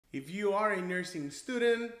If you are a nursing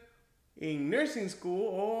student in nursing school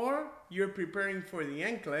or you're preparing for the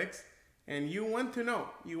NCLEX and you want to know,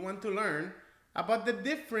 you want to learn about the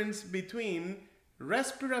difference between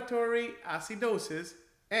respiratory acidosis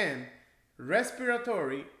and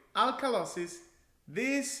respiratory alkalosis,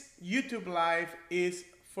 this YouTube Live is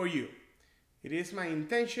for you. It is my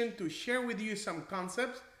intention to share with you some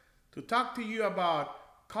concepts, to talk to you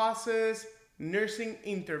about causes, nursing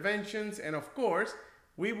interventions, and of course,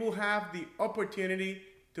 we will have the opportunity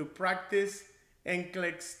to practice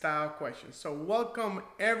NCLEX style questions. So welcome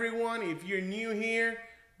everyone. If you're new here,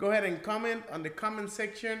 go ahead and comment on the comment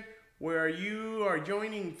section where you are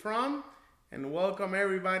joining from, and welcome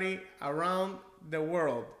everybody around the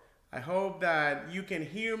world. I hope that you can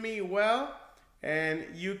hear me well and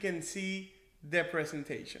you can see the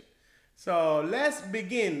presentation. So let's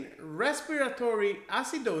begin. Respiratory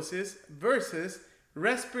acidosis versus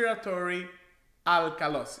respiratory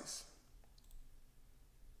alkalosis.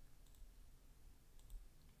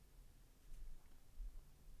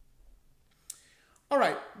 All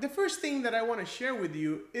right, the first thing that I want to share with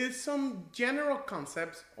you is some general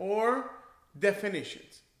concepts or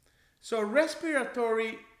definitions. So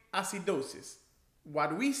respiratory acidosis,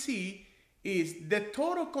 what we see is the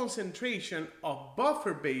total concentration of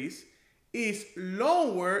buffer base is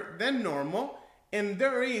lower than normal and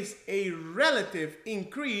there is a relative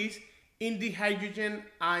increase in the hydrogen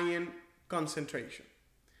ion concentration.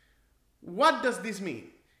 What does this mean?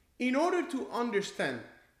 In order to understand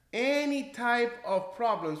any type of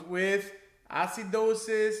problems with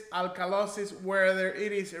acidosis, alkalosis, whether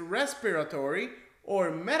it is respiratory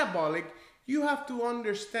or metabolic, you have to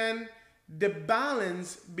understand the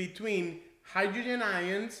balance between hydrogen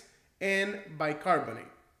ions and bicarbonate.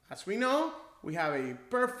 As we know, we have a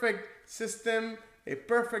perfect system, a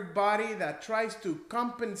perfect body that tries to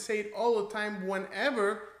compensate all the time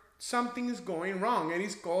whenever something is going wrong, and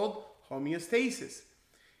it's called homeostasis.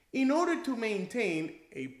 In order to maintain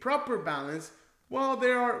a proper balance, well,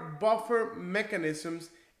 there are buffer mechanisms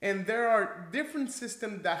and there are different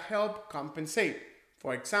systems that help compensate.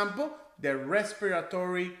 For example, the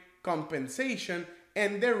respiratory compensation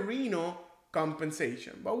and the renal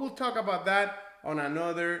compensation. But we'll talk about that on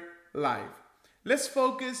another live. Let's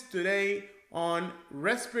focus today on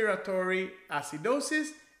respiratory acidosis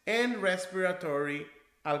and respiratory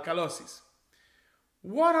alkalosis.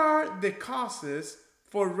 What are the causes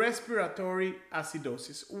for respiratory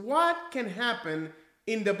acidosis? What can happen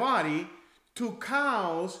in the body to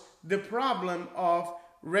cause the problem of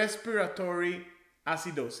respiratory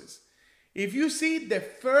acidosis? If you see, the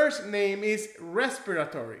first name is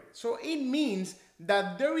respiratory. So it means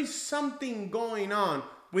that there is something going on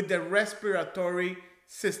with the respiratory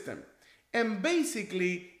system. And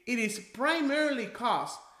basically, it is primarily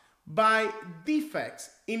caused by defects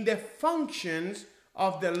in the functions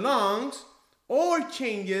of the lungs or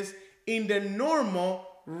changes in the normal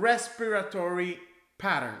respiratory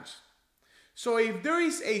patterns. So if there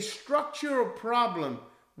is a structural problem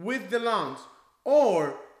with the lungs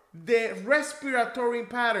or the respiratory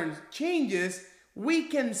pattern changes, we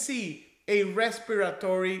can see a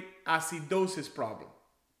respiratory acidosis problem.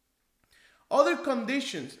 Other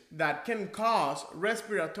conditions that can cause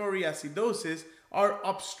respiratory acidosis are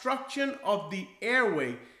obstruction of the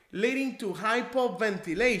airway, leading to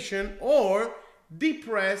hypoventilation or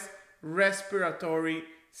depressed respiratory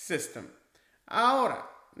system. Ahora,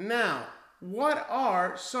 now, what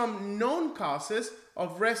are some known causes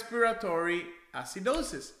of respiratory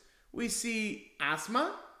acidosis? We see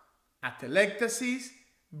asthma, atelectasis,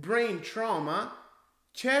 brain trauma,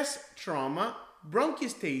 chest trauma,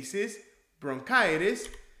 bronchiectasis, bronchitis,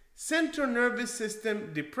 central nervous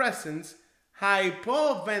system depressants,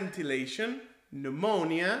 hypoventilation,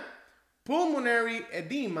 pneumonia, pulmonary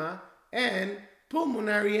edema, and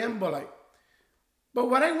pulmonary emboli. But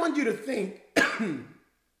what I want you to think,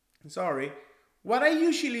 what I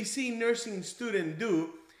usually see nursing students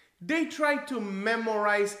do, they try to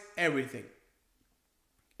memorize everything.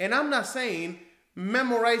 And I'm not saying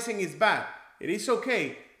memorizing is bad. It is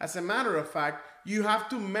okay. As a matter of fact, you have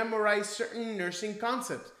to memorize certain nursing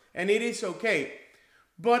concepts, and it is okay.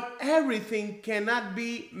 But everything cannot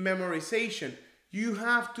be memorization. You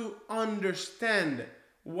have to understand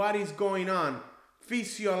what is going on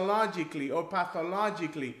physiologically or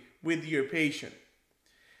pathologically with your patient.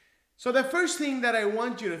 So the first thing that I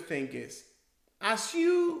want you to think is, as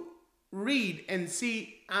you read and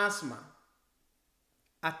see asthma,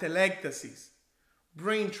 atelectasis,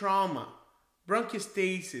 brain trauma,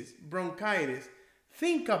 bronchiectasis, bronchitis,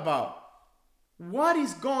 think about what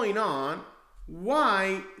is going on,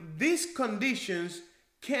 why these conditions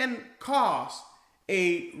can cause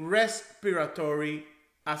a respiratory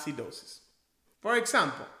acidosis. For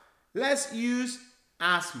example, let's use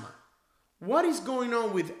asthma. What is going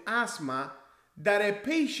on with asthma that a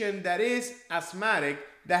patient that is asthmatic,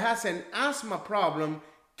 that has an asthma problem,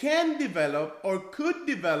 can develop or could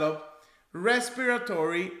develop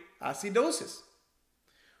respiratory acidosis?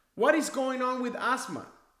 What is going on with asthma?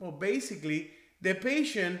 Well, basically, the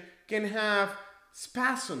patient can have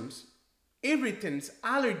spasms, irritants,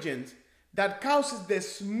 allergens that causes the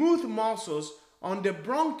smooth muscles on the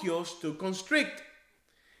bronchioles to constrict.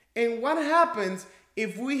 And what happens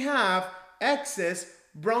if we have excess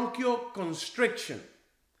bronchial constriction?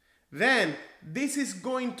 Then this is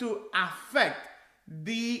going to affect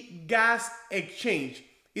the gas exchange.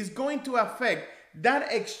 It's going to affect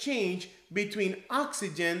that exchange between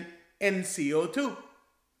oxygen and CO2.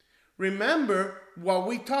 Remember what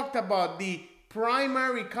we talked about, the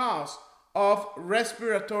primary cause of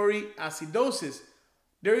respiratory acidosis.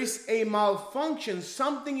 There is a malfunction.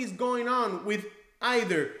 Something is going on with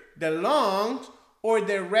either the lungs or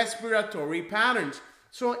the respiratory patterns.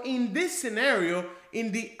 So in this scenario,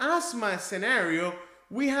 in the asthma scenario,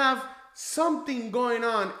 we have something going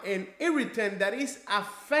on, an irritant that is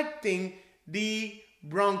affecting the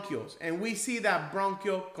bronchioles, and we see that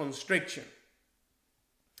bronchial constriction.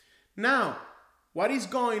 Now, what is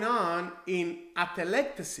going on in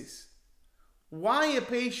atelectasis? Why a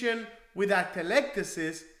patient with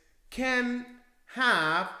atelectasis can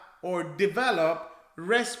have or develop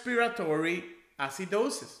respiratory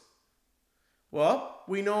acidosis? Well,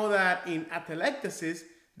 we know that in atelectasis,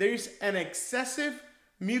 there is an excessive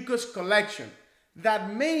mucus collection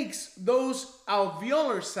that makes those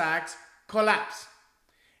alveolar sacs collapse.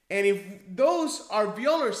 And if those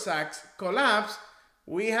alveolar sacs collapse,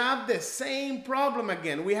 we have the same problem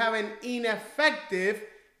again. We have an ineffective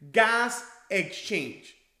gas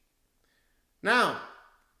exchange. Now,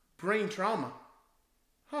 brain trauma.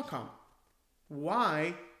 How come?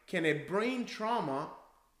 Why can a brain trauma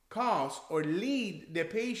cause or lead the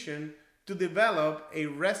patient to develop a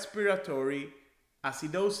respiratory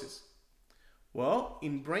acidosis? Well,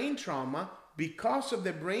 in brain trauma, because of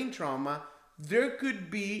the brain trauma, there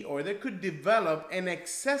could be or there could develop an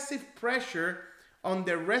excessive pressure on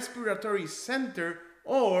the respiratory center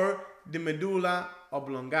or the medulla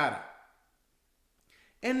oblongata.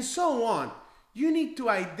 And so on. You need to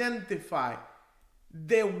identify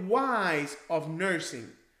the whys of nursing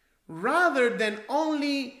rather than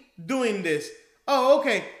only doing this. Oh,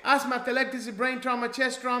 okay, asthma, atelectasis, brain trauma,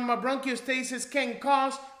 chest trauma, bronchiostasis can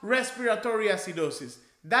cause respiratory acidosis.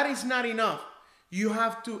 That is not enough. You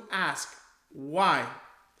have to ask why.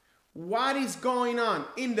 What is going on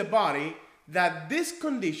in the body that these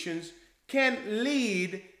conditions can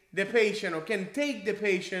lead the patient or can take the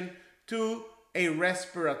patient to a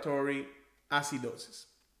respiratory acidosis?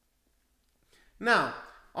 Now,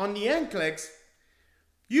 on the NCLEX,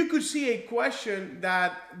 you could see a question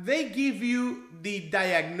that they give you the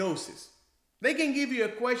diagnosis. They can give you a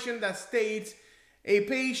question that states a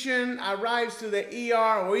patient arrives to the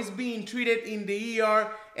ER or is being treated in the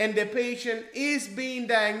ER, and the patient is being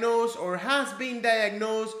diagnosed or has been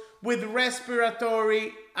diagnosed with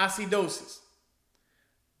respiratory acidosis.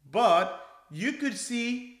 But you could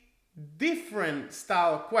see different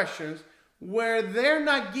style questions where they're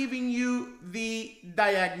not giving you the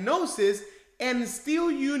diagnosis, and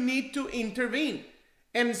still you need to intervene,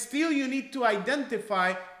 and still you need to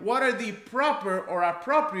identify what are the proper or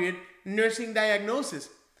appropriate nursing diagnosis.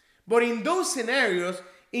 But in those scenarios,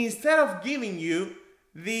 instead of giving you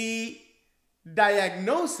the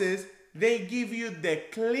diagnosis, they give you the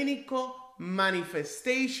clinical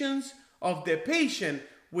manifestations of the patient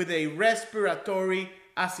with a respiratory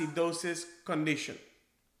acidosis condition.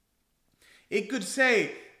 It could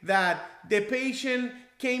say that the patient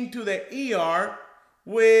came to the ER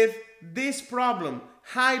with this problem: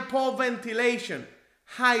 hypoventilation,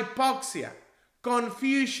 hypoxia,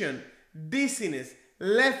 confusion, dizziness,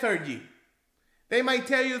 lethargy. They might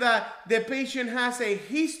tell you that the patient has a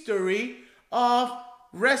history of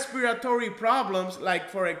respiratory problems, like,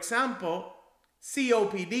 for example,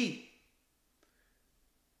 COPD.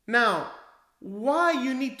 Now, why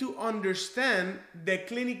you need to understand the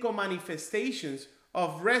clinical manifestations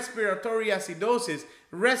of respiratory acidosis,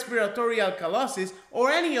 respiratory alkalosis,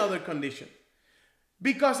 or any other condition?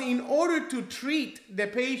 Because in order to treat the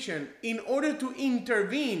patient, in order to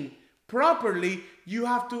intervene properly, you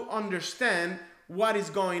have to understand what is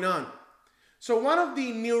going on. So one of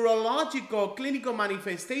the neurological clinical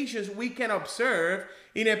manifestations we can observe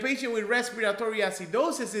in a patient with respiratory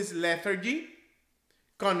acidosis is lethargy,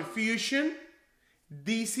 confusion,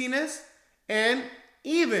 dizziness, and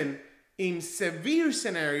even in severe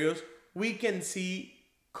scenarios, we can see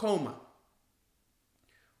coma.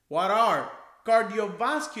 What are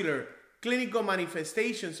cardiovascular clinical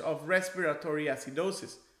manifestations of respiratory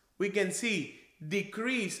acidosis? We can see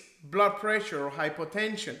decreased blood pressure or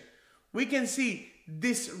hypotension. We can see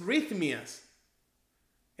dysrhythmias.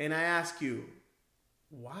 And I ask you,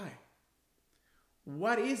 why?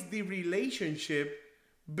 What is the relationship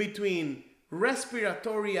between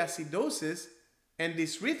respiratory acidosis and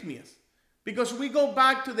dysrhythmias? Because we go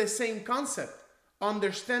back to the same concept,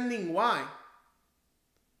 understanding why.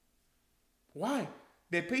 Why?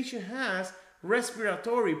 The patient has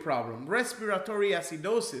respiratory problem, respiratory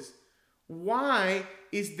acidosis. Why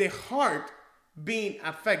is the heart being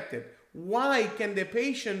affected? Why can the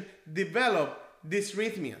patient develop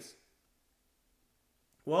dysrhythmias?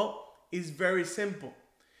 Well, it's very simple.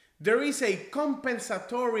 There is a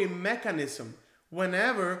compensatory mechanism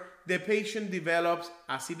whenever the patient develops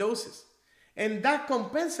acidosis. And that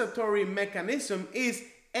compensatory mechanism is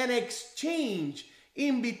an exchange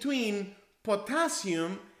in between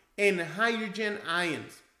potassium and hydrogen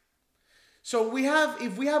ions. So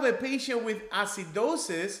if we have a patient with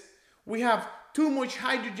acidosis, we have too much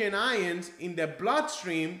hydrogen ions in the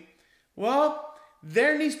bloodstream. Well,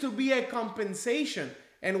 there needs to be a compensation.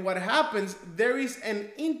 And what happens, there is an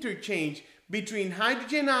interchange between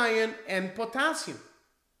hydrogen ion and potassium.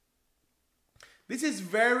 This is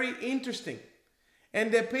very interesting.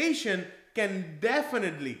 And the patient can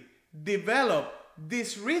definitely develop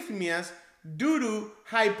dysrhythmias due to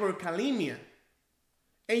hyperkalemia.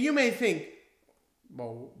 And you may think,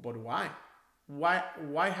 well, but why? Why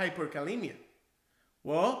hyperkalemia?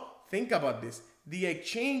 Well, think about this. The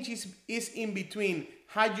exchange is in between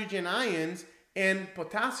hydrogen ions and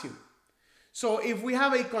potassium. So if we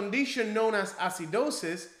have a condition known as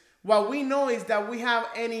acidosis, what we know is that we have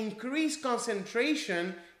an increased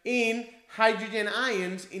concentration in hydrogen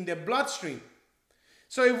ions in the bloodstream.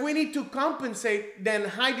 So if we need to compensate, then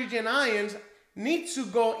hydrogen ions need to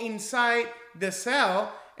go inside the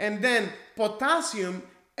cell, and then potassium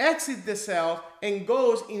exits the cell and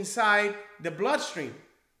goes inside the bloodstream.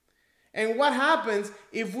 And what happens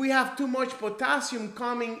if we have too much potassium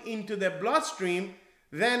coming into the bloodstream?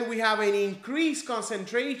 Then we have an increased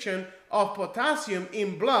concentration of potassium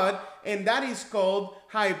in blood, and that is called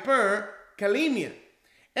hyperkalemia.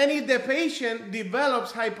 And if the patient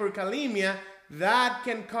develops hyperkalemia, that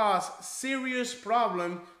can cause serious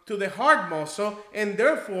problem to the heart muscle and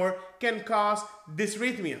therefore can cause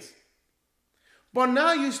dysrhythmias. But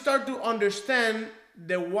now you start to understand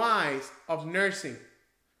the whys of nursing,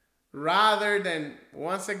 rather than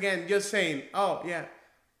once again just saying, oh yeah,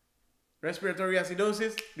 respiratory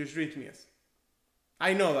acidosis, dysrhythmias.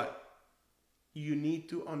 I know that. You need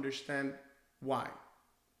to understand why.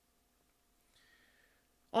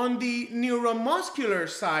 On the neuromuscular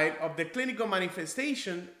side of the clinical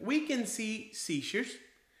manifestation, we can see seizures.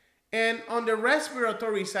 And on the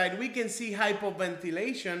respiratory side, we can see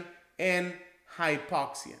hypoventilation and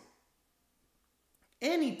hypoxia.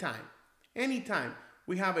 Anytime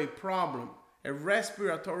we have a problem, a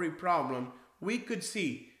respiratory problem, we could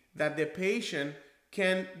see that the patient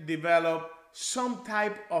can develop some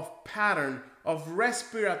type of pattern, of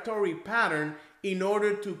respiratory pattern, in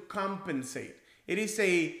order to compensate. It is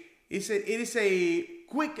a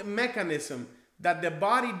quick mechanism that the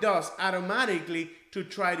body does automatically to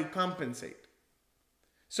try to compensate.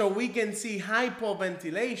 So we can see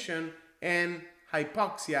hypoventilation and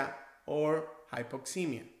hypoxia or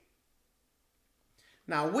hypoxemia.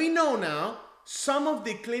 Now we know some of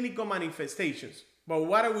the clinical manifestations, but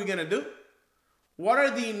what are we going to do? What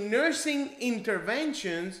are the nursing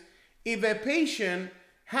interventions if a patient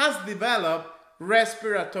has developed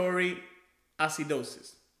respiratory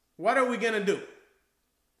acidosis? What are we going to do?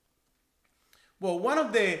 Well, one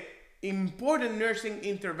of the important nursing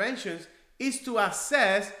interventions is to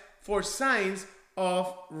assess for signs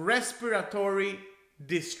of respiratory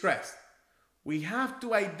distress. We have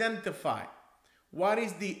to identify what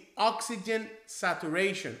is the oxygen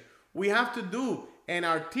saturation. We have to do an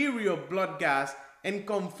arterial blood gas and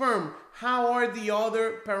confirm how are the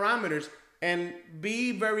other parameters, and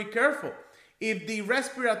be very careful. If the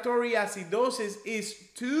respiratory acidosis is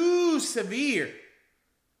too severe,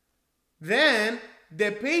 then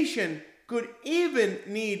the patient could even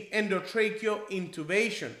need endotracheal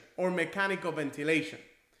intubation or mechanical ventilation.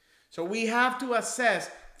 So we have to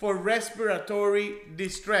assess for respiratory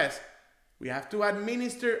distress. We have to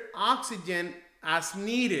administer oxygen as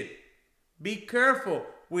needed. Be careful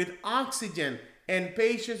with oxygen and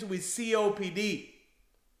patients with COPD.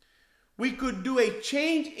 We could do a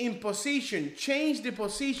change in position, change the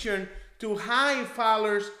position to high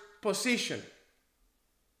Fowler's position.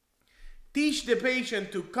 Teach the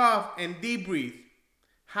patient to cough and deep breathe.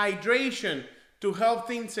 Hydration to help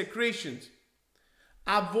thin secretions.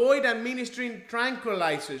 Avoid administering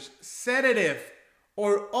tranquilizers, sedative,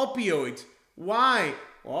 or opioids. Why?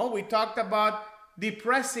 Well, we talked about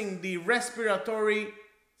depressing the respiratory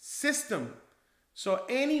system. So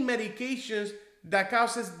any medications that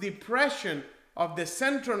causes depression of the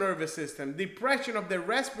central nervous system, depression of the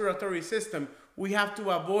respiratory system, we have to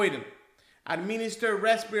avoid them. Administer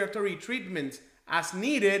respiratory treatments as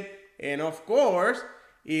needed, and of course,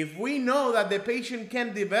 if we know that the patient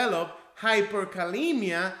can develop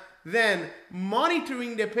hyperkalemia, then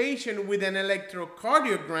monitoring the patient with an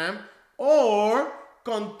electrocardiogram or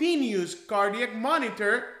continuous cardiac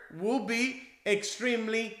monitor will be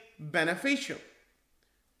extremely beneficial.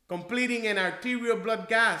 Completing an arterial blood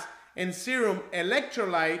gas and serum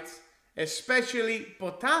electrolytes, especially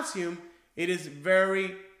potassium, it is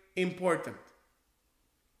very important.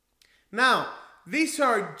 Now, these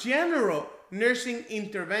are general nursing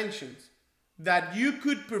interventions that you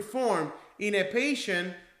could perform in a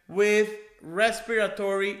patient with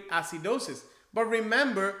respiratory acidosis. But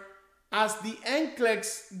remember, as the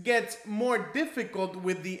NCLEX gets more difficult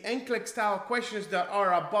with the NCLEX style questions that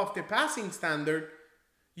are above the passing standard,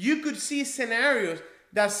 you could see scenarios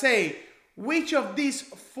that say, which of these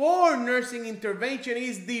 4 nursing interventions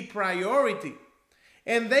is the priority?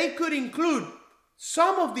 And they could include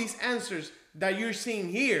some of these answers that you're seeing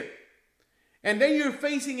here. And then you're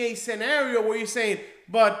facing a scenario where you're saying,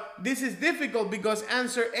 but this is difficult because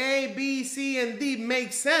answer A, B, C, and D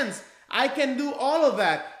makes sense. I can do all of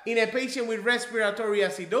that in a patient with respiratory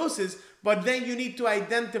acidosis, but then you need to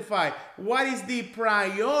identify what is the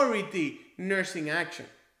priority nursing action.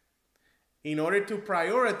 In order to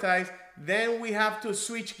prioritize, then we have to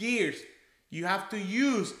switch gears. You have to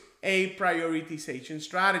use a prioritization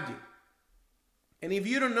strategy. And if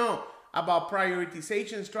you don't know about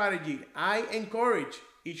prioritization strategy, I encourage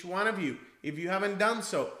each one of you, if you haven't done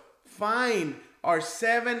so, find our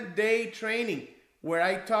 7-day training where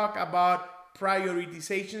I talk about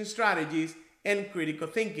prioritization strategies and critical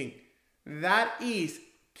thinking. That is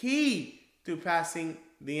key to passing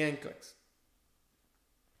the NCLEX.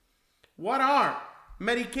 What are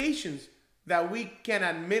medications that we can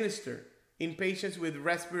administer in patients with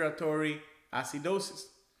respiratory acidosis?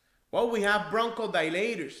 Well, we have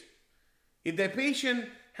bronchodilators. If the patient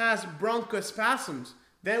has bronchospasms,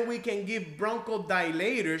 then we can give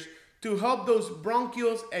bronchodilators to help those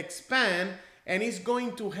bronchioles expand, and it's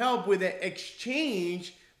going to help with the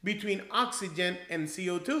exchange between oxygen and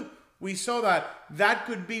CO2. We saw that that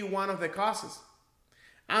could be one of the causes.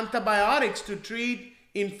 Antibiotics to treat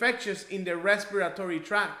infections in the respiratory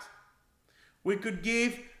tract. We could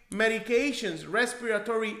give medications,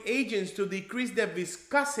 respiratory agents to decrease the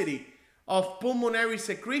viscosity of pulmonary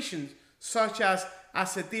secretions, such as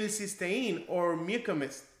acetylcysteine or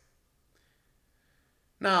mucomyst.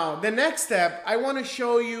 Now, the next step, I want to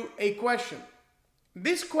show you a question.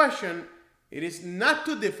 This question, it is not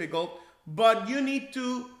too difficult, but you need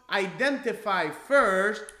to identify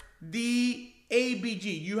first the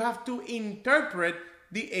ABG. You have to interpret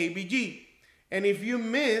the ABG. And if you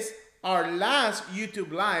miss our last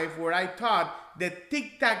YouTube live where I taught the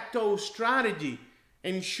tic-tac-toe strategy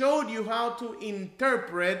and showed you how to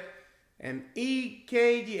interpret an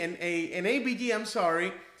EKG, an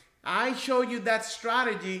ABG, I showed you that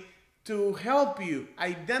strategy to help you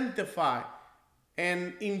identify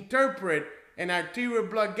and interpret an arterial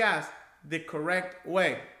blood gas the correct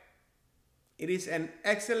way. It is an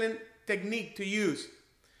excellent technique to use.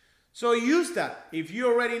 So use that. If you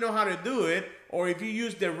already know how to do it, or if you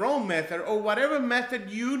use the wrong method, or whatever method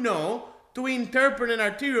you know to interpret an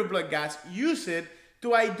arterial blood gas, use it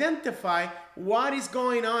to identify what is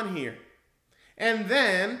going on here. And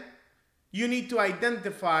then you need to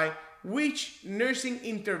identify which nursing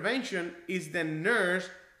intervention is the nurse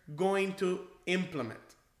going to implement.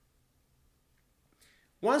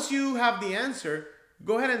 Once you have the answer,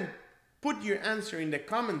 go ahead and put your answer in the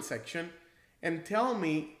comment section and tell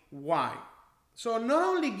me why. So not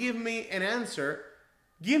only give me an answer,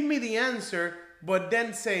 give me the answer, but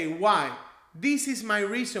then say why. This is my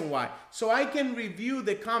reason why. So I can review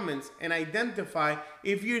the comments and identify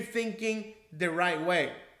if you're thinking the right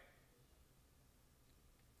way.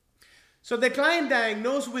 So the client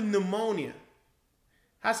diagnosed with pneumonia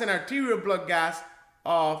has an arterial blood gas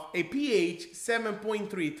of a pH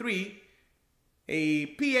 7.33, a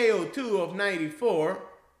PaO2 of 94,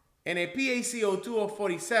 and a PaCO2 of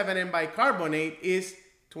 47, and bicarbonate is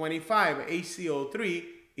 25. HCO3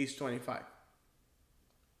 is 25.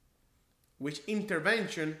 Which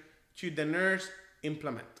intervention should the nurse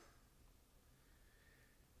implement?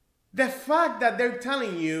 The fact that they're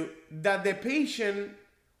telling you that the patient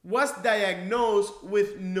was diagnosed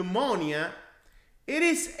with pneumonia, it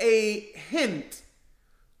is a hint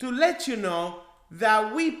to let you know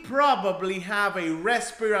that we probably have a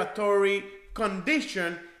respiratory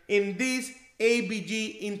condition in this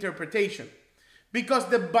ABG interpretation. Because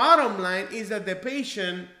the bottom line is that the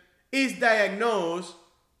patient is diagnosed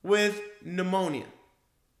with pneumonia.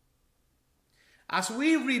 As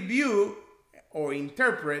we review or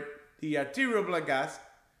interpret the arterial blood gas,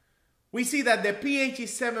 we see that the pH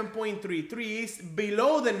is 7.33, is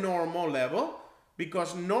below the normal level,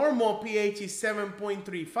 because normal pH is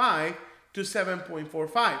 7.35 to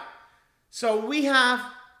 7.45. So we have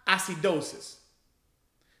acidosis.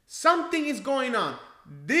 Something is going on.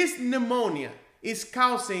 This pneumonia is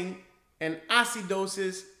causing an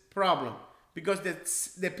acidosis problem because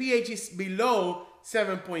the pH is below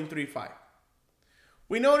 7.35.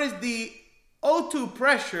 We notice the O2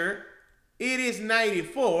 pressure, it is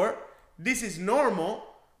 94. This is normal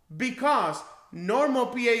because normal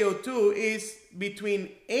PaO2 is between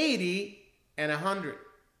 80 and 100.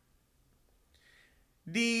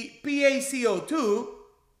 The PaCO2,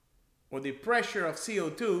 or the pressure of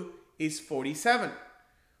CO2, is 47.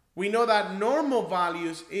 We know that normal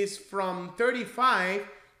values is from 35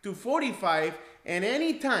 to 45, and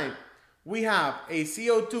anytime we have a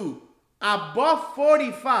CO2 above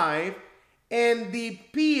 45 and the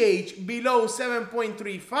pH below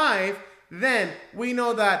 7.35, then we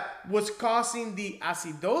know that what's causing the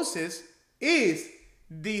acidosis is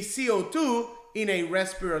the CO2 in a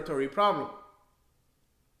respiratory problem.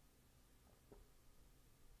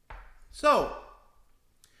 So,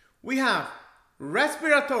 we have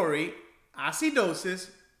respiratory acidosis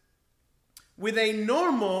with a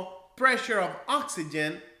normal pressure of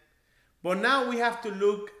oxygen, but now we have to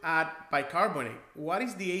look at bicarbonate. What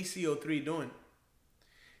is the ACO3 doing?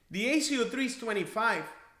 The ACO3 is 25,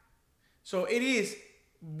 so it is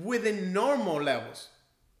within normal levels.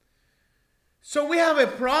 So we have a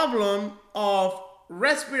problem of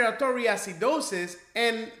respiratory acidosis,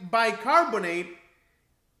 and bicarbonate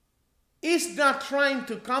is not trying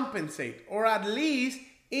to compensate, or at least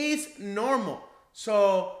is normal.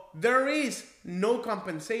 So there is no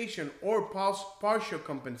compensation or partial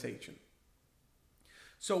compensation.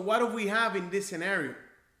 So what do we have in this scenario?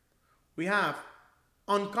 We have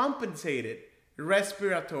uncompensated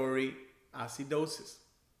respiratory acidosis.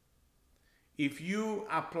 If you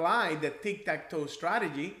apply the tic-tac-toe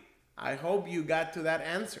strategy, I hope you got to that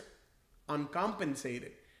answer.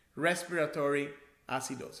 Uncompensated respiratory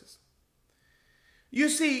acidosis. You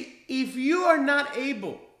see, if you are not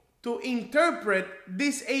able to interpret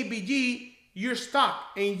this ABG, you're stuck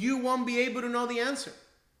and you won't be able to know the answer.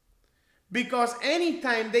 Because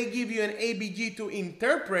anytime they give you an ABG to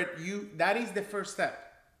interpret, that is the first step.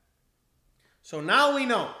 So now we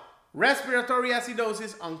know respiratory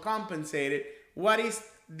acidosis, uncompensated. What is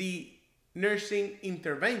the nursing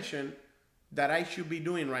intervention that I should be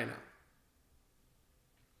doing right now?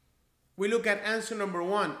 We look at answer number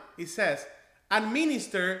 1. It says,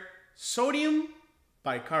 administer sodium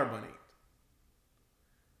bicarbonate.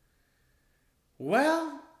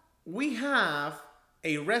 Well, we have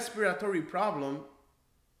a respiratory problem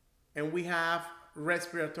and we have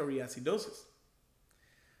respiratory acidosis.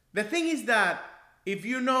 The thing is that if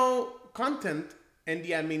you know content and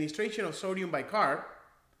the administration of sodium bicarbonate,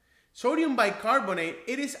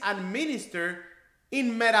 it is administered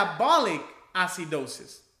in metabolic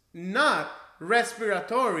acidosis, not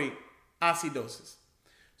respiratory acidosis.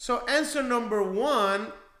 So answer number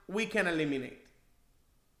 1, we can eliminate.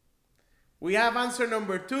 We have answer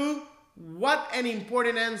number 2. What an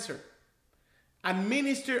important answer.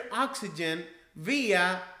 Administer oxygen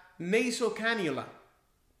via nasal cannula.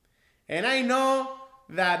 And I know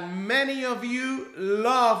that many of you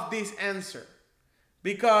love this answer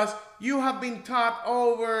because you have been taught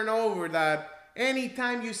over and over that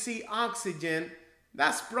anytime you see oxygen,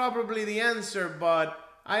 that's probably the answer, but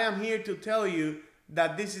I am here to tell you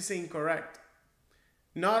that this is incorrect.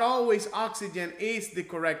 Not always oxygen is the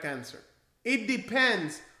correct answer. It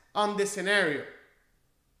depends on the scenario.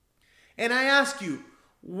 And I ask you,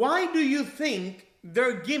 why do you think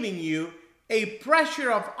they're giving you a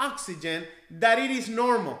pressure of oxygen that it is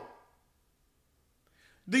normal?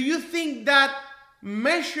 Do you think that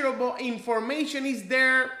measurable information is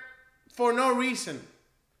there for no reason?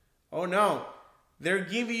 Oh no, they're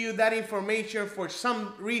giving you that information for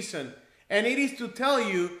some reason, and it is to tell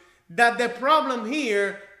you that the problem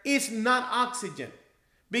here is not oxygen,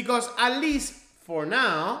 because at least for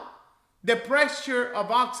now, the pressure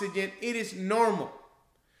of oxygen, it is normal.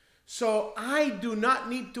 So I do not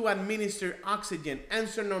need to administer oxygen.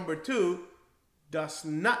 Answer number 2 does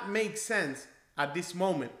not make sense at this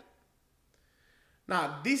moment.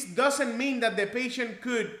 Now, this doesn't mean that the patient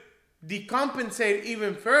could decompensate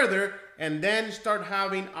even further and then start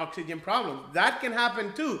having oxygen problems. That can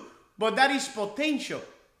happen too, but that is potential.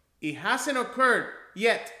 It hasn't occurred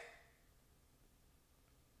yet.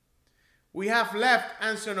 We have left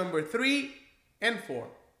answer number 3 and 4.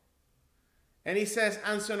 And he says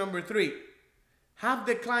answer number 3, have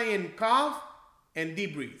the client cough and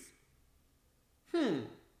deep breathe.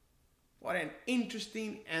 What an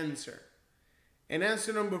interesting answer. And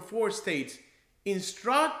answer number 4 states,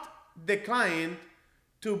 instruct the client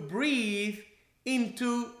to breathe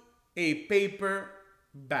into a paper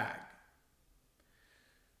bag.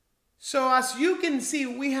 So as you can see,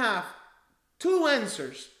 we have 2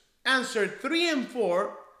 answers, answer 3 and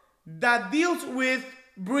 4, that deals with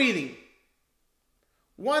breathing.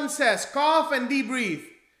 One says cough and deep breathe.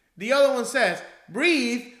 The other one says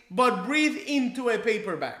breathe, but breathe into a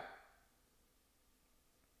paper bag.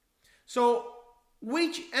 So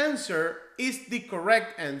which answer is the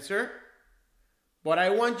correct answer? But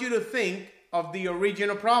I want you to think of the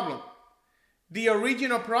original problem. The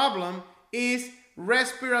original problem is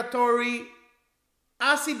respiratory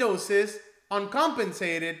acidosis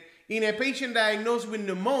uncompensated in a patient diagnosed with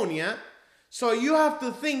pneumonia. So you have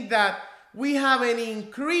to think that we have an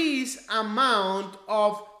increased amount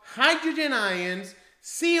of hydrogen ions,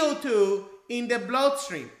 CO2, in the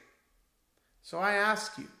bloodstream. So I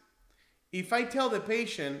ask you, if I tell the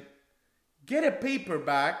patient, get a paper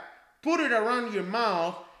bag, put it around your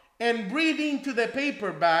mouth, and breathe into the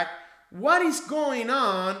paper bag, what is going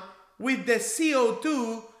on with the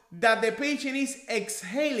CO2 that the patient is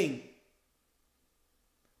exhaling?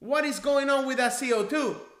 What is going on with that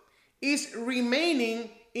CO2? It's remaining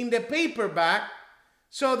in the paper bag,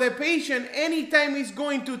 so the patient, anytime he's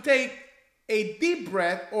going to take a deep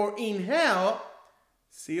breath or inhale,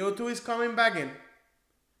 CO2 is coming back in.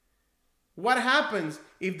 What happens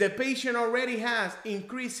if the patient already has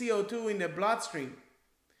increased CO2 in the bloodstream?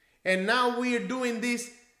 And now we are doing this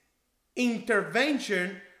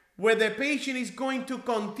intervention where the patient is going to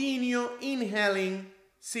continue inhaling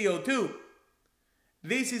CO2.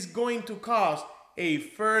 This is going to cause a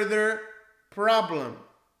further problem.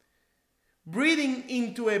 Breathing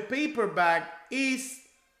into a paper bag is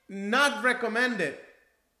not recommended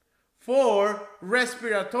for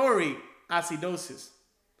respiratory acidosis.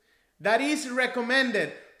 That is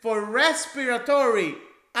recommended for respiratory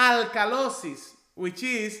alkalosis, which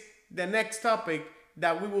is the next topic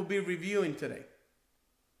that we will be reviewing today.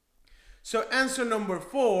 So answer number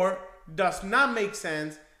 4 does not make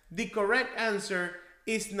sense. The correct answer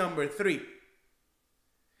is number 3.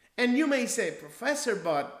 And you may say, Professor,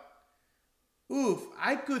 but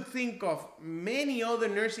I could think of many other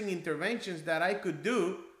nursing interventions that I could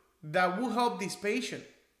do that will help this patient.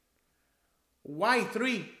 Why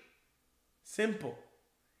 3? Simple.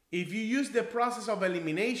 If you use the process of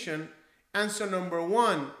elimination, answer number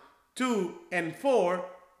 1, 2, and 4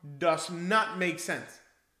 does not make sense.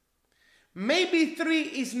 Maybe 3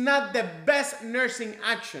 is not the best nursing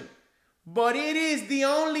action, but it is the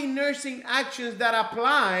only nursing actions that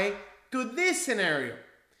apply to this scenario.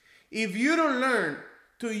 If you don't learn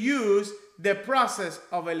to use the process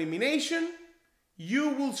of elimination,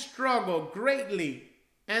 you will struggle greatly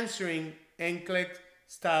answering NCLEX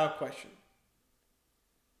style questions.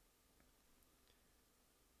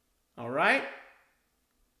 All right?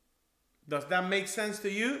 Does that make sense to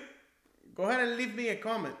you? Go ahead and leave me a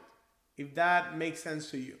comment if that makes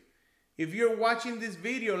sense to you. If you're watching this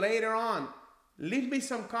video later on, leave me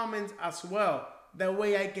some comments as well. That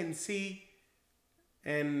way I can see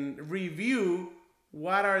and review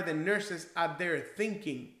what are the nurses out there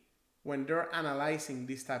thinking when they're analyzing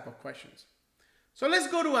these type of questions. So let's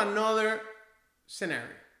go to another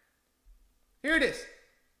scenario. Here it is.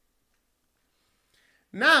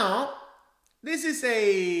 Now, this is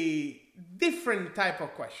a different type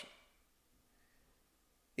of question.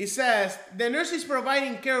 It says, the nurse is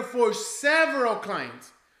providing care for several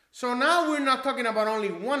clients. So now we're not talking about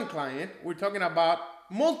only one client, we're talking about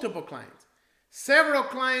multiple clients. Several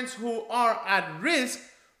clients who are at risk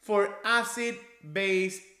for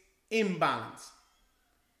acid-base imbalance.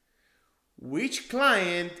 Which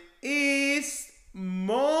client is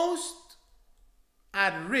most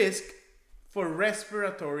at risk for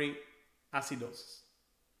respiratory acidosis?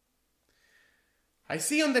 I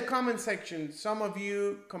see on the comment section some of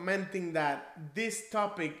you commenting that this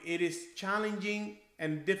topic, it is challenging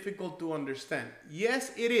and difficult to understand.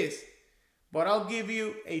 Yes, it is, but I'll give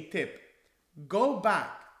you a tip. Go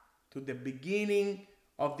back to the beginning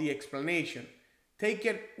of the explanation. Take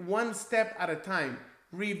it one step at a time.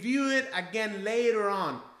 Review it again later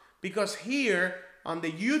on, because here on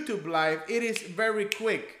the YouTube live, it is very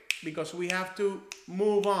quick because we have to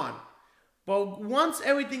move on. But once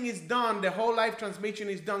everything is done, the whole live transmission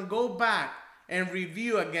is done, go back and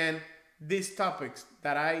review again these topics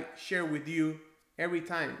that I share with you every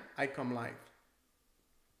time I come live.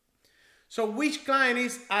 So which client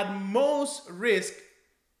is at most risk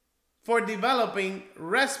for developing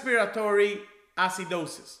respiratory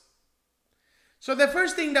acidosis? So the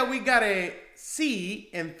first thing that we gotta see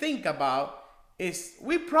and think about is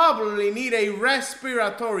we probably need a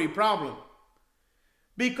respiratory problem.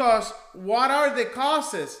 Because what are the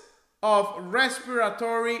causes of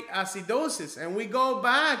respiratory acidosis? And we go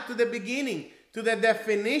back to the beginning, to the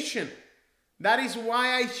definition. That is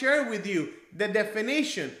why I share with you the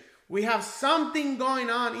definition. We have something going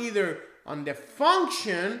on either on the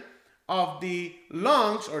function of the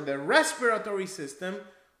lungs or the respiratory system,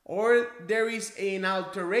 or there is an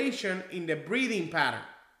alteration in the breathing pattern.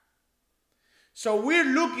 So we're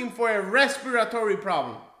looking for a respiratory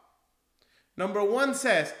problem. Number one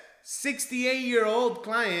says, 68-year-old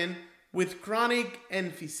client with chronic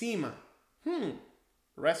emphysema.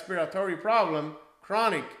 Respiratory problem,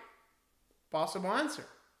 chronic. Possible answer.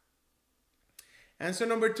 Answer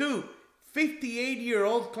number two,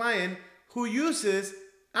 58-year-old client who uses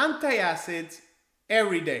antacids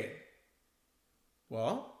every day.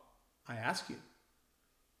 Well, I ask you,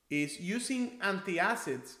 is using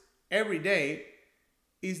antacids every day,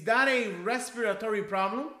 is that a respiratory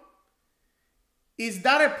problem? Is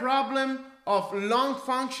that a problem of lung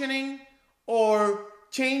functioning or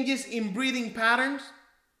changes in breathing patterns?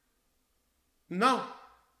 No,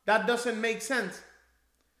 that doesn't make sense.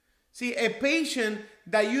 See, a patient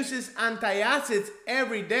that uses antacids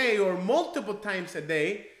every day or multiple times a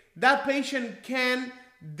day, that patient can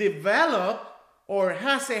develop or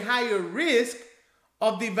has a higher risk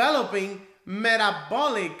of developing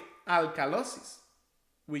metabolic alkalosis,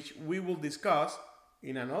 which we will discuss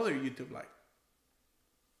in another YouTube live.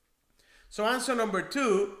 So answer number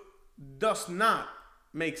two does not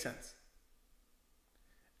make sense.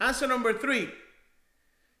 Answer number three,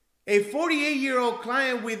 a 48-year-old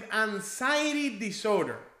client with anxiety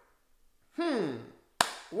disorder.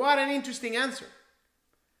 What an interesting answer.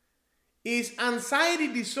 Is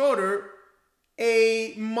anxiety disorder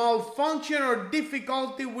a malfunction or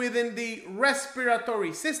difficulty within the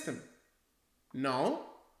respiratory system? No.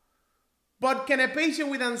 But can a patient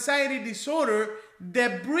with anxiety disorder,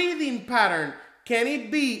 the breathing pattern, can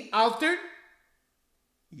it be altered?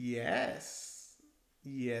 Yes.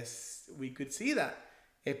 Yes, we could see that.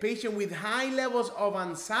 A patient with high levels of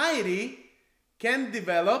anxiety can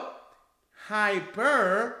develop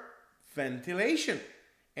hyperventilation,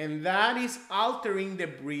 and that is altering the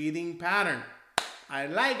breathing pattern. I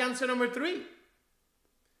like answer number three.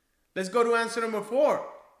 Let's go to answer number four.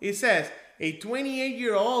 It says a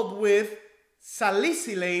 28-year-old with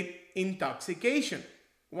salicylate intoxication.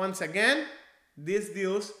 Once again, this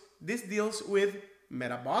deals with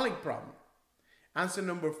metabolic problem. Answer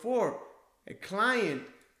number four, a client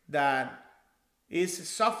that is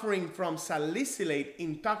suffering from salicylate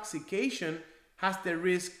intoxication has the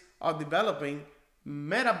risk of developing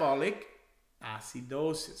metabolic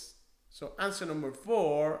acidosis. So answer number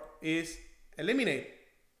four is eliminated.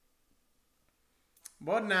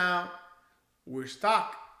 But now we're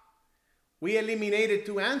stuck. We eliminated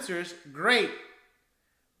two answers, great.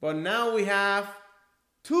 But now we have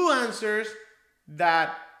two answers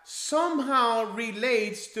that somehow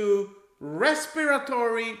relates to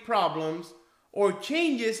respiratory problems or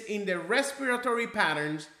changes in the respiratory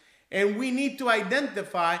patterns, and we need to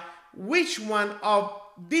identify which one of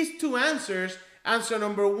these two answers, answer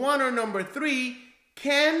number one or number three,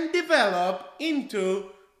 can develop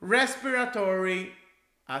into respiratory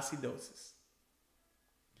acidosis.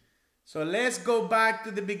 So let's go back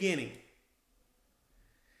to the beginning.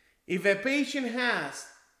 If a patient has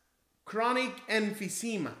chronic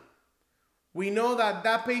emphysema, we know that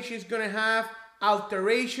that patient is going to have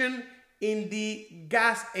alteration in the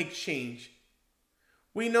gas exchange.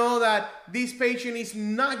 We know that this patient is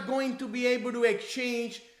not going to be able to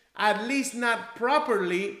exchange, at least not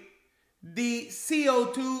properly, the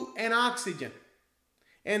CO2 and oxygen.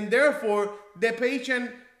 And therefore, the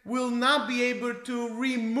patient will not be able to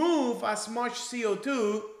remove as much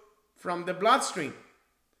CO2 from the bloodstream.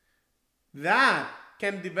 That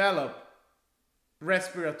can develop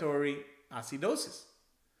respiratory acidosis.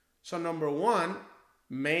 So number one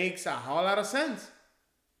makes a whole lot of sense.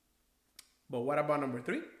 But what about number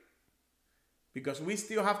three? Because we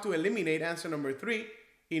still have to eliminate answer number three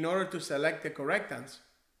in order to select the correct answer.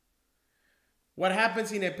 What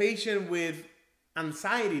happens in a patient with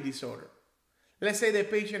anxiety disorder? Let's say the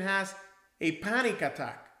patient has a panic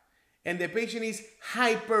attack and the patient is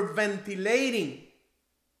hyperventilating.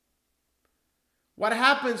 What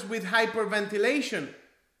happens with hyperventilation?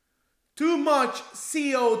 Too much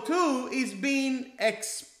CO2 is being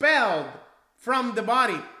expelled from the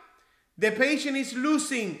body. The patient is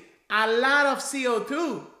losing a lot of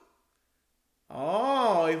CO2.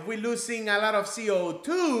 Oh, if we're losing a lot of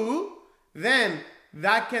CO2, then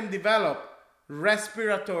that can develop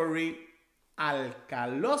respiratory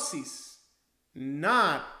alkalosis,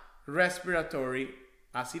 not respiratory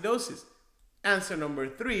acidosis. Answer number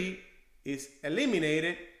 3 is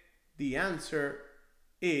eliminated. The answer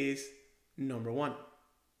is number 1.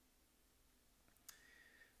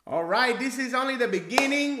 All right, this is only the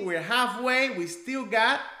beginning. We're halfway. We still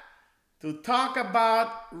got to talk about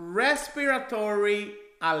respiratory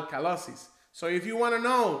alkalosis. So if you want to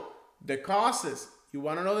know the causes, you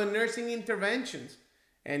want to know the nursing interventions,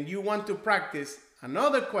 and you want to practice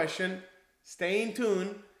another question, stay in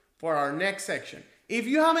tune for our next section. If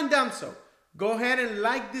you haven't done so, go ahead and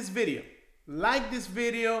like this video. Like this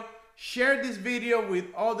video, share this video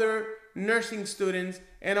with other nursing students,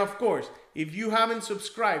 and of course, if you haven't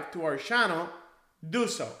subscribed to our channel, do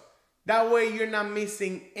so. That way you're not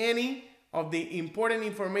missing any of the important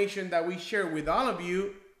information that we share with all of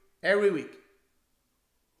you every week.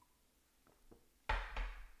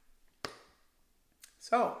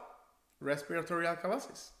 So, respiratory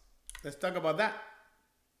alkalosis. Let's talk about that.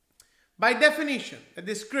 By definition, a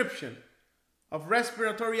description of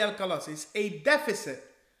respiratory alkalosis, a deficit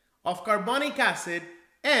of carbonic acid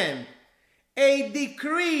and a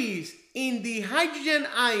decrease in the hydrogen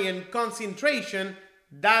ion concentration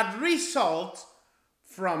that results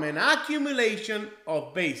from an accumulation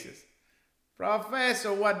of bases.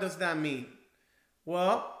 Professor, what does that mean?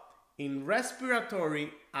 Well, in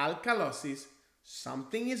respiratory alkalosis,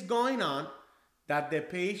 something is going on that the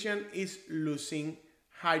patient is losing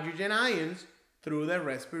hydrogen ions through the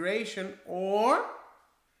respiration, or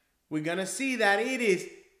we're going to see that it is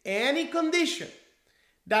any condition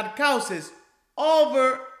that causes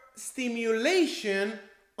overstimulation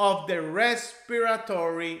of the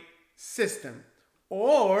respiratory system,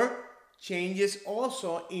 or changes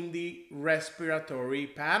also in the respiratory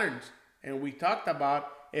patterns. And we talked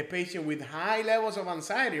about a patient with high levels of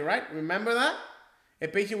anxiety, right? Remember that? A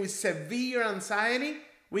patient with severe anxiety,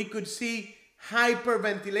 we could see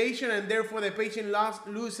hyperventilation, and therefore the patient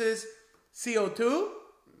loses CO2.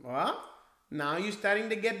 Well, now you're starting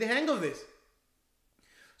to get the hang of this.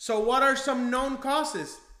 So what are some known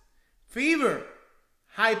causes? Fever,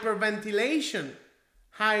 hyperventilation,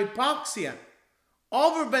 hypoxia,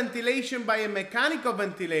 overventilation by a mechanical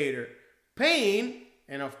ventilator, pain,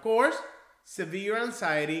 and of course, severe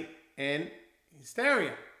anxiety and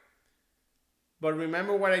hysteria. But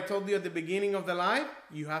remember what I told you at the beginning of the live?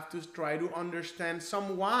 You have to try to understand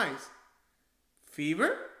some whys.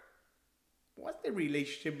 Fever? What's the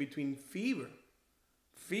relationship between fever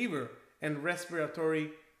and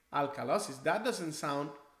respiratory alkalosis? That doesn't sound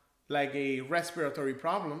like a respiratory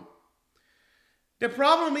problem. The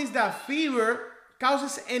problem is that fever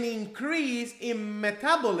causes an increase in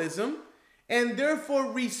metabolism and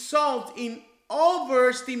therefore results in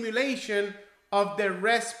overstimulation of the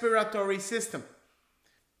respiratory system.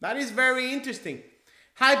 That is very interesting.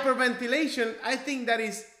 Hyperventilation, I think that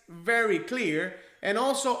is very clear, and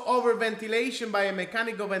also overventilation by a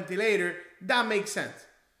mechanical ventilator, that makes sense.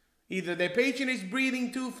 Either the patient is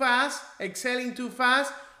breathing too fast, exhaling too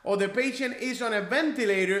fast, or the patient is on a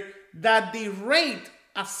ventilator that the rate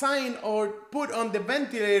assigned or put on the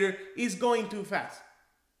ventilator is going too fast.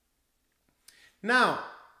 Now,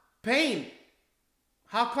 pain.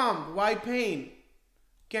 How come? Why pain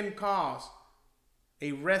can cause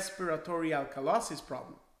a respiratory alkalosis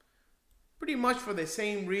problem? Pretty much for the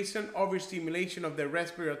same reason, overstimulation of the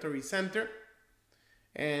respiratory center,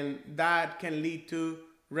 and that can lead to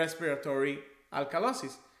respiratory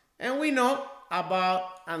alkalosis. And we know about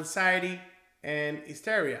anxiety and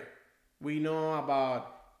hysteria. We know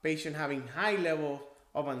about patient having high level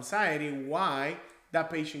of anxiety, why that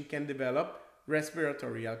patient can develop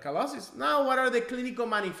respiratory alkalosis. Now, what are the clinical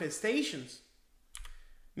manifestations?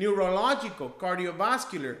 Neurological,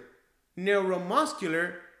 cardiovascular,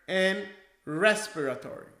 neuromuscular, and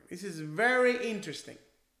respiratory. This is very interesting.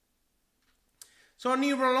 So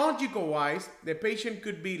neurological wise, the patient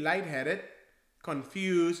could be lightheaded,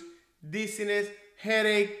 confused, dizziness,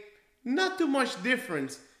 headache, not too much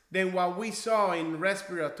difference than what we saw in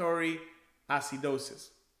respiratory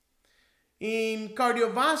acidosis. In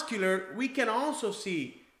cardiovascular, we can also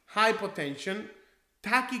see hypotension,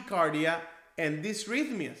 tachycardia, and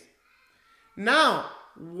dysrhythmias. Now,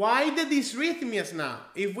 why the dysrhythmias now?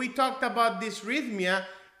 If we talked about dysrhythmia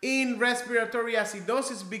in respiratory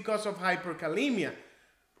acidosis because of hyperkalemia,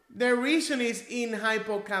 the reason is in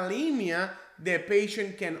hypokalemia, the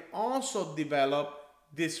patient can also develop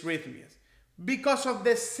dysrhythmias because of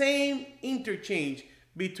the same interchange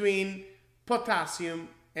between potassium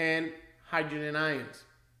and hydrogen ions.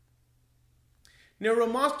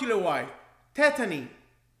 Neuromuscular-wise, tetany,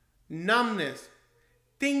 numbness,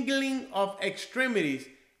 tingling of extremities,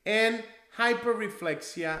 and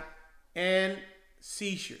hyperreflexia and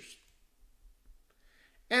seizures.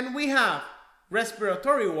 And we have,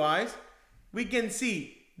 respiratory-wise, we can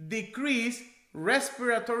see decreased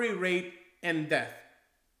respiratory rate and death.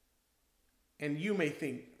 And you may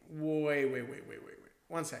think, wait,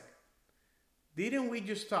 1 second. Didn't we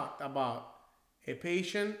just talk about a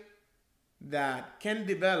patient that can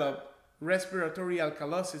develop respiratory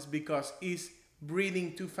alkalosis because he's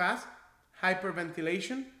breathing too fast,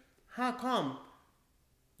 hyperventilation? How come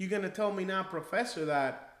you're going to tell me now, professor,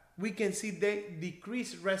 that we can see the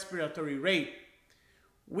decreased respiratory rate?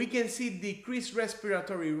 We can see decreased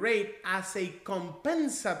respiratory rate as a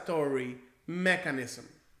compensatory mechanism.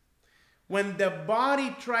 When the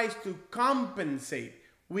body tries to compensate,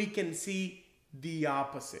 we can see the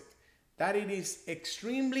opposite. That it is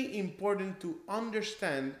extremely important to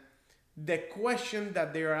understand the question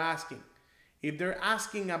that they are asking. If they're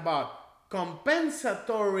asking about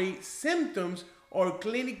compensatory symptoms or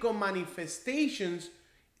clinical manifestations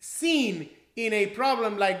seen in a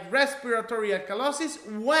problem like respiratory alkalosis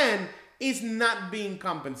when it's not being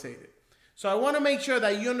compensated. So I want to make sure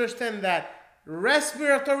that you understand that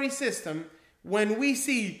respiratory system, when we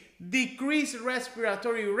see decreased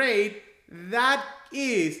respiratory rate, that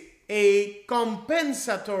is a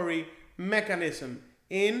compensatory mechanism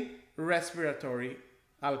in respiratory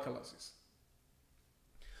alkalosis.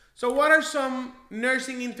 So what are some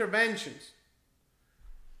nursing interventions?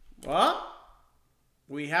 Well,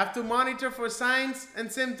 we have to monitor for signs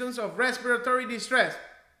and symptoms of respiratory distress.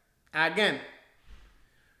 Again,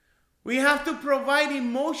 we have to provide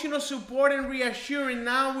emotional support and reassurance.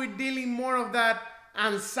 Now we're dealing more of that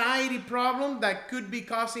anxiety problem that could be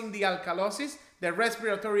causing the alkalosis, the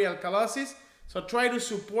respiratory alkalosis. So try to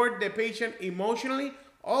support the patient emotionally,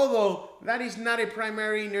 although that is not a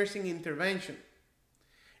primary nursing intervention.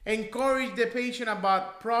 Encourage the patient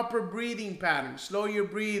about proper breathing patterns. Slow your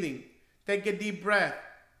breathing. Take a deep breath.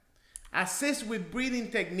 Assist with breathing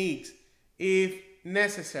techniques if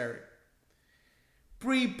necessary.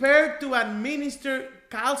 Prepare to administer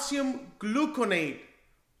calcium gluconate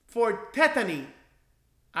for tetany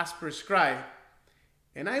as prescribed.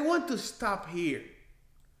 And I want to stop here,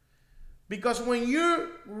 because when you're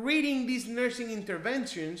reading these nursing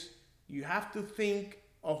interventions, you have to think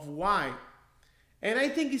of why. And I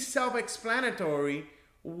think it's self-explanatory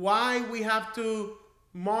why we have to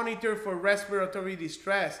monitor for respiratory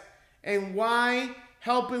distress and why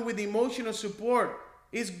helping with emotional support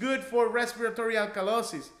is good for respiratory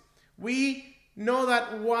alkalosis. We know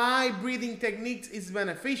that why breathing techniques is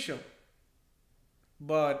beneficial.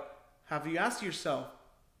 But have you asked yourself,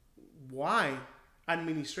 why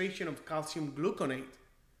administration of calcium gluconate?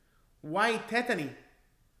 Why tetany?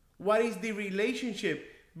 What is the relationship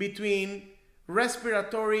between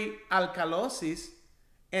respiratory alkalosis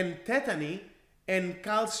and tetany and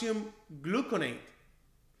calcium gluconate?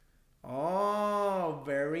 Oh,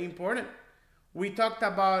 very important. We talked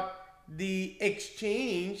about the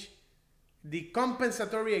exchange, the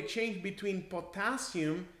compensatory exchange between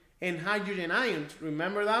potassium and hydrogen ions.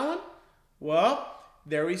 Remember that one? Well,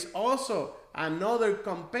 there is also another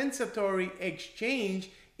compensatory exchange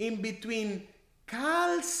in between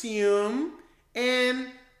calcium and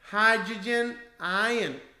hydrogen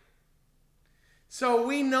ion. So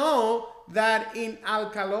we know that in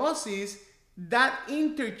alkalosis, that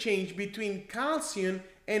interchange between calcium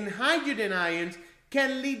and hydrogen ions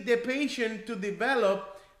can lead the patient to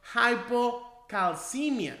develop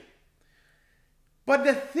hypocalcemia. But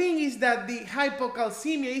the thing is that the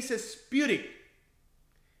hypocalcemia is sputic.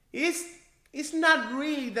 It's not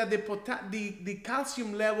really that the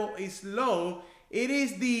calcium level is low. It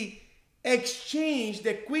is the exchange,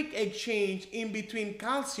 the quick exchange in between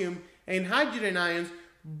calcium and hydrogen ions,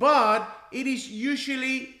 but it is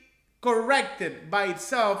usually corrected by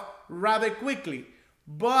itself rather quickly.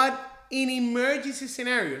 But in emergency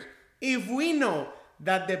scenarios, if we know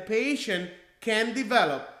that the patient can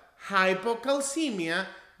develop hypocalcemia,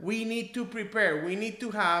 we need to prepare. We need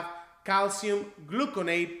to have calcium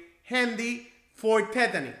gluconate handy for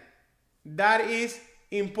tetany. That is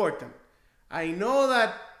important. I know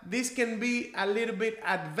that this can be a little bit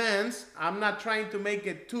advanced. I'm not trying to make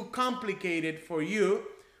it too complicated for you,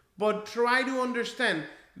 but try to understand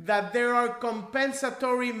that there are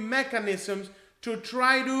compensatory mechanisms to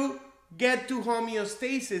try to get to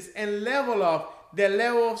homeostasis and level up the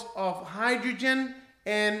levels of hydrogen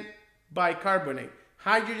and bicarbonate,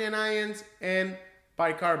 hydrogen ions and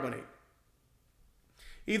bicarbonate.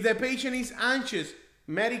 If the patient is anxious,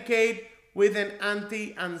 medicate with an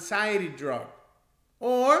anti-anxiety drug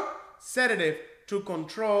or sedative to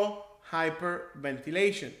control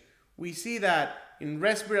hyperventilation. We see that in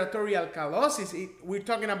respiratory alkalosis, we're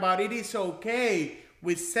talking about it is okay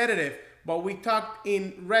with sedative, but we talked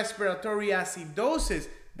in respiratory acidosis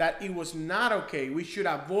that it was not okay. We should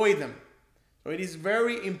avoid them. So it is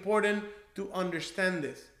very important to understand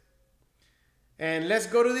this. And let's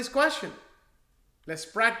go to this question. Let's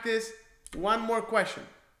practice one more question.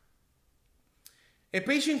 A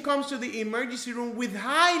patient comes to the emergency room with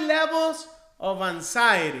high levels of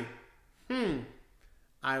anxiety.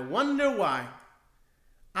 I wonder why.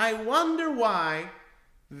 I wonder why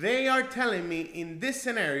they are telling me in this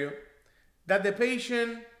scenario that the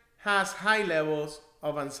patient has high levels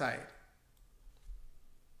of anxiety.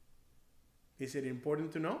 Is it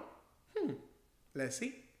important to know? Let's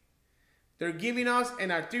see. They're giving us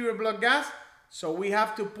an arterial blood gas, so we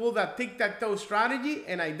have to pull that tic-tac-toe strategy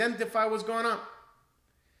and identify what's going on.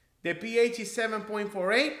 The pH is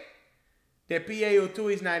 7.48, the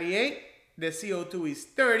PaO2 is 98, the CO2 is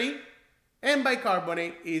 30, and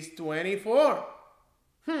bicarbonate is 24.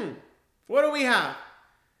 What do we have?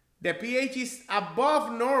 The pH is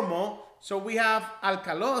above normal, so we have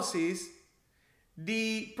alkalosis.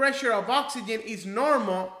 The pressure of oxygen is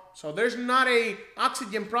normal, so there's not an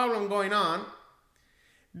oxygen problem going on.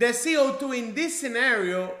 The CO2 in this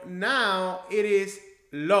scenario, now it is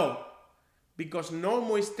low because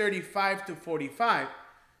normal is 35 to 45.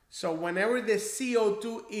 So whenever the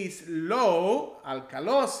CO2 is low,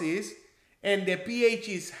 alkalosis, and the pH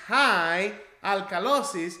is high,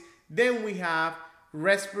 alkalosis, then we have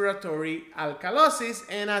respiratory alkalosis.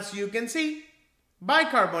 And as you can see,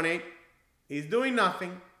 bicarbonate is doing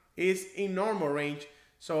nothing, is in normal range.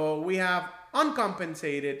 So we have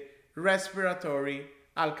uncompensated respiratory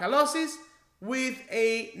alkalosis with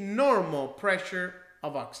a normal pressure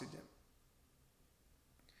of oxygen.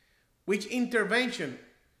 Which intervention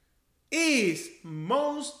is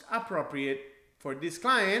most appropriate for this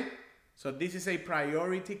client? So this is a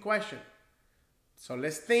priority question. So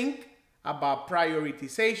let's think about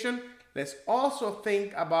prioritization. Let's also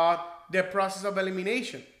think about the process of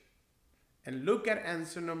elimination. And look at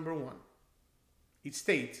answer number 1. It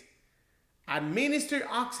states, administer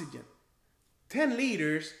oxygen 10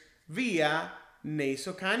 liters via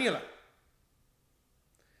nasal cannula.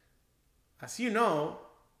 As you know,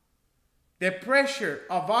 the pressure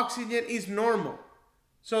of oxygen is normal.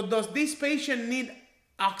 So does this patient need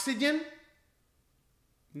oxygen?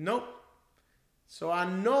 Nope. So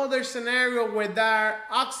another scenario where that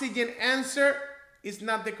oxygen answer is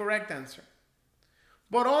not the correct answer.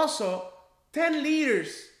 But also 10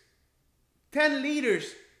 liters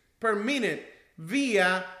per minute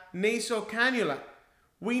via nasal cannula.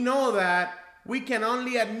 We know that we can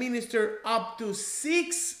only administer up to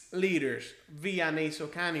 6 liters via nasal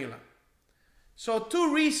cannula. So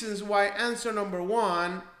 2 reasons why answer number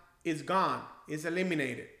 1 is gone, is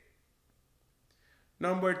eliminated.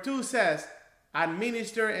 Number 2 says,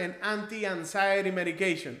 administer an anti-anxiety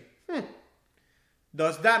medication.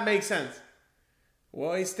 Does that make sense?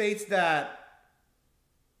 Well, it states that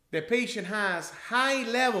the patient has high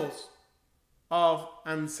levels of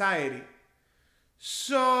anxiety.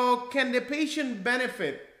 So can the patient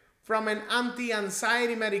benefit from an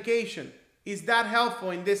anti-anxiety medication? Is that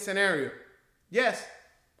helpful in this scenario? Yes,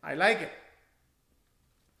 I like it.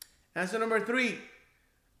 Answer number 3,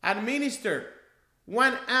 administer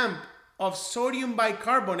 1 amp of sodium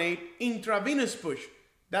bicarbonate intravenous push.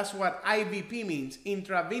 That's what IVP means,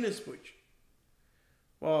 intravenous push.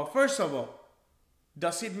 Well, first of all,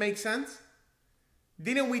 does it make sense?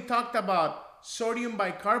 Didn't we talk about sodium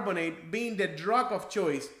bicarbonate being the drug of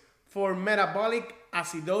choice for metabolic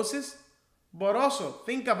acidosis? But also,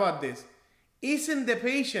 think about this. Isn't the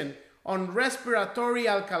patient on respiratory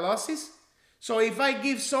alkalosis? So if I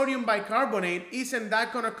give sodium bicarbonate, isn't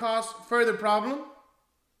that going to cause further problem?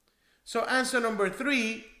 So answer number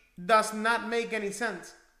 3 does not make any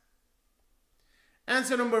sense.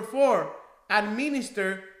 Answer number 4,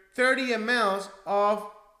 administer 30 ml of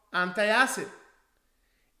antacid.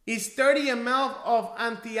 Is 30 ml of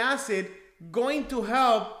antacid going to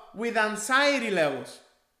help with anxiety levels?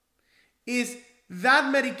 Is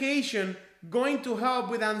that medication going to help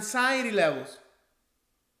with anxiety levels?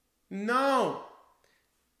 No.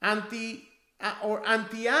 Antacid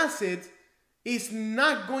is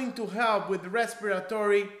not going to help with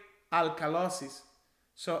respiratory alkalosis.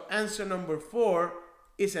 So answer number 4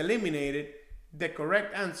 is eliminated. The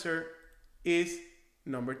correct answer is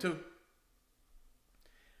number 2.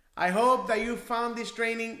 I hope that you found this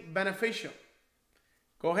training beneficial.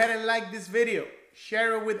 Go ahead and like this video.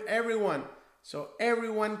 Share it with everyone so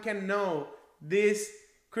everyone can know these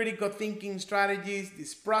critical thinking strategies,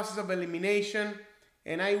 this process of elimination.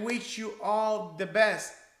 And I wish you all the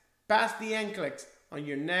best. Pass the NCLEX on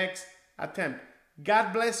your next attempt.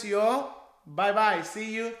 God bless you all. Bye-bye.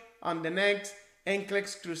 See you on the next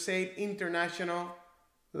NCLEX Crusade International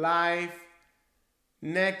live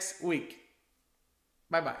next week.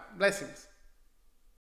 Bye-bye. Blessings.